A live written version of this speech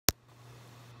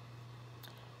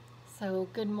So,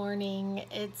 good morning.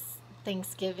 It's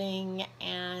Thanksgiving,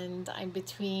 and I'm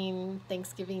between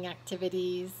Thanksgiving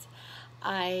activities.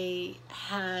 I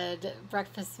had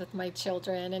breakfast with my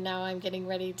children, and now I'm getting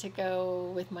ready to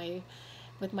go with my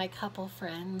couple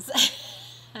friends.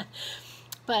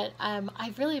 But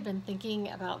I've really been thinking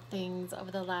about things over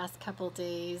the last couple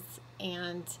days,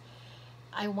 and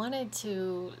I wanted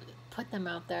to put them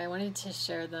out there. I wanted to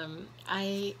share them.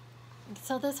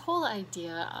 So this whole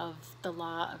idea of the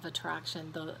law of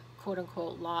attraction, the quote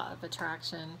unquote law of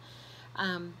attraction,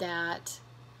 that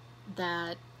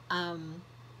that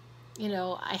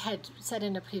I had said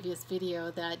in a previous video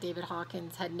that David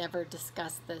Hawkins had never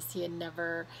discussed this. He had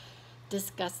never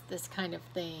discussed this kind of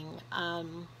thing.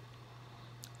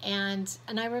 And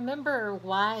I remember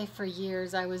why for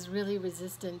years I was really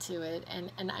resistant to it,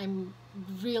 and I'm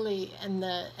really in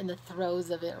the throes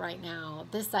of it right now.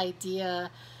 This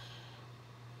idea,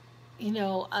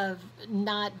 of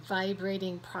not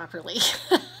vibrating properly.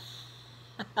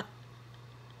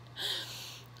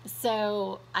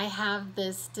 So I have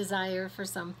this desire for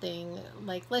something,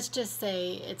 like let's just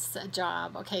say it's a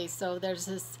job. Okay, so there's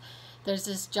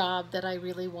this job that I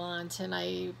really want, and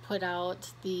I put out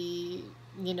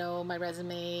my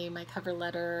resume, my cover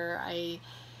letter.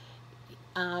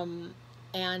 And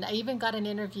I even got an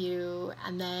interview,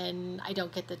 and then I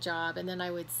don't get the job, and then I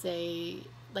would say,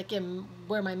 like, in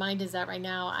where my mind is at right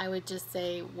now, I would just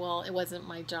say, well, it wasn't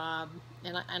my job,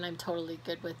 and I'm totally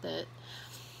good with it.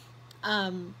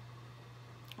 Um,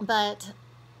 but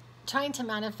trying to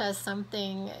manifest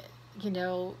something, you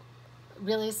know,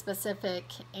 really specific,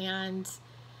 and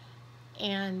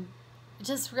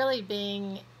just really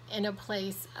being in a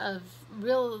place of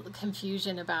real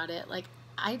confusion about it. Like,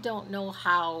 I don't know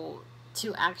how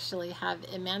to actually have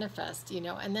it manifest,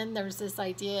 and then there's this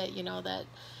idea, that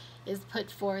is put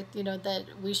forth, that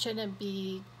we shouldn't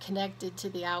be connected to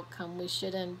the outcome. We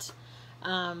shouldn't,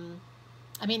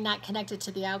 not connected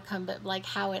to the outcome, but like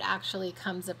how it actually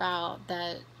comes about,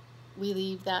 that we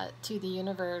leave that to the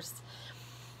universe.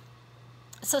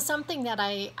 So something that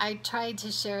I tried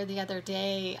to share the other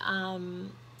day,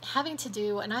 having to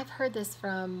do, and I've heard this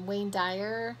from Wayne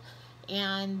Dyer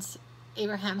and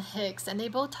Abraham Hicks, and they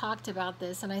both talked about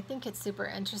this, and I think it's super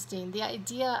interesting. The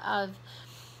idea of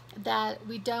that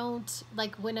we don't,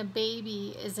 like, when a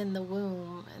baby is in the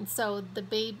womb, and so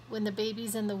when the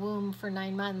baby's in the womb for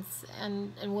 9 months,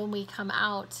 and when we come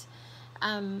out,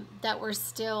 that we're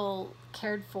still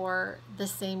cared for the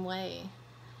same way,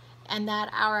 and that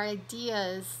our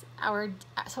ideas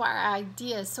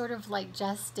sort of like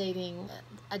gestating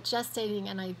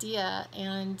an idea,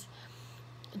 and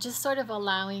just sort of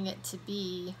allowing it to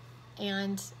be.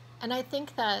 And I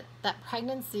think that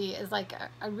pregnancy is like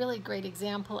a really great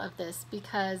example of this,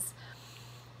 because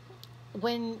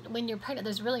when you're pregnant,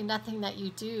 there's really nothing that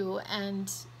you do,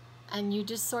 and you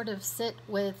just sort of sit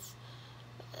with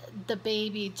the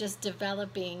baby just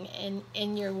developing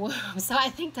in your womb. So I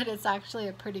think that it's actually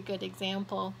a pretty good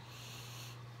example,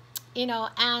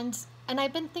 and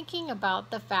I've been thinking about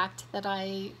the fact that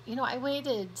I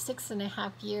waited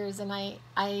 6.5 years, and I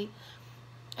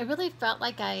really felt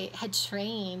like I had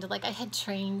trained,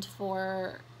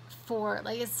 for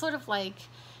like, it's sort of like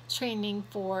training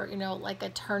for, like a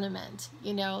tournament,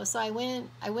 so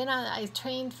I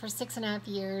trained for 6.5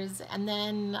 years, and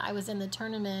then I was in the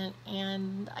tournament,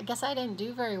 and I guess I didn't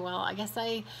do very well. I guess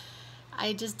I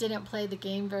just didn't play the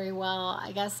game very well.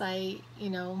 I guess I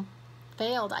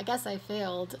failed. I guess I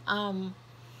failed.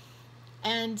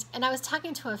 And I was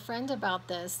talking to a friend about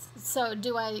this. So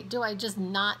do I just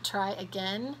not try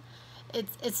again?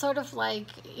 It's sort of like,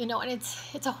 and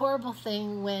it's a horrible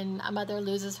thing when a mother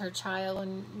loses her child,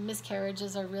 and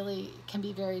miscarriages can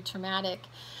be very traumatic.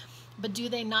 But do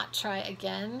they not try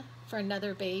again for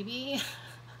another baby?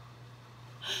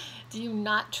 Do you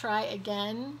not try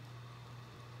again?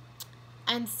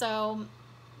 And so,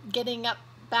 getting up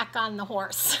back on the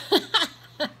horse.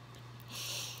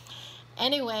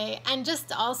 Anyway, and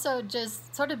just also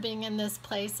just sort of being in this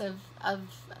place of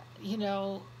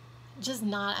just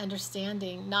not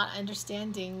understanding,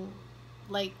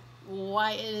 like,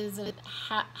 why is it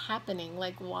happening?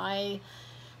 Like, why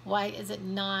is it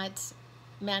not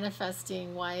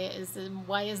manifesting? Why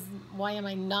am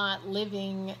I not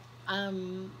living?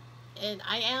 And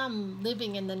I am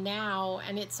living in the now,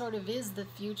 and it sort of is the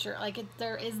future. Like,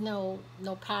 there is no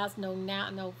past, no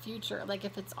now, no future. Like,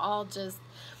 if it's all just,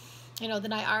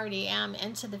 then I already am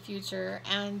into the future,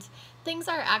 and things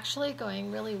are actually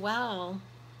going really well.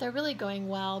 They're really going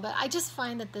well, but I just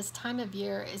find that this time of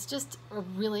year is just a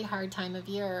really hard time of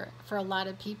year for a lot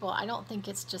of people. I don't think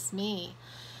it's just me.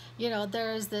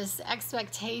 there's this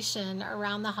expectation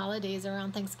around the holidays,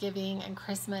 around Thanksgiving and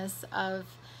Christmas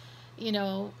you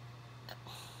know,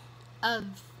 of,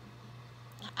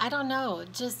 I don't know,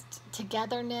 just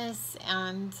togetherness,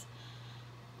 and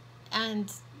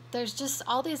there's just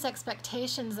all these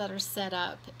expectations that are set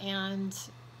up, and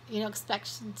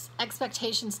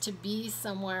expectations to be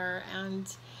somewhere.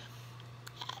 And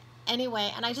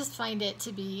anyway, and I just find it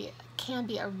to be can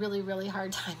be a really, really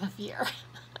hard time of year.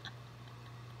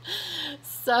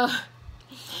 So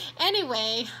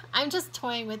anyway, I'm just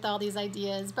toying with all these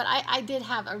ideas, but I did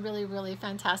have a really, really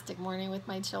fantastic morning with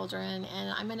my children,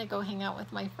 and I'm gonna go hang out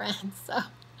with my friends. So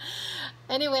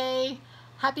anyway,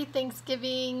 happy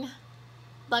Thanksgiving.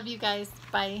 Love you guys.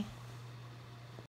 Bye.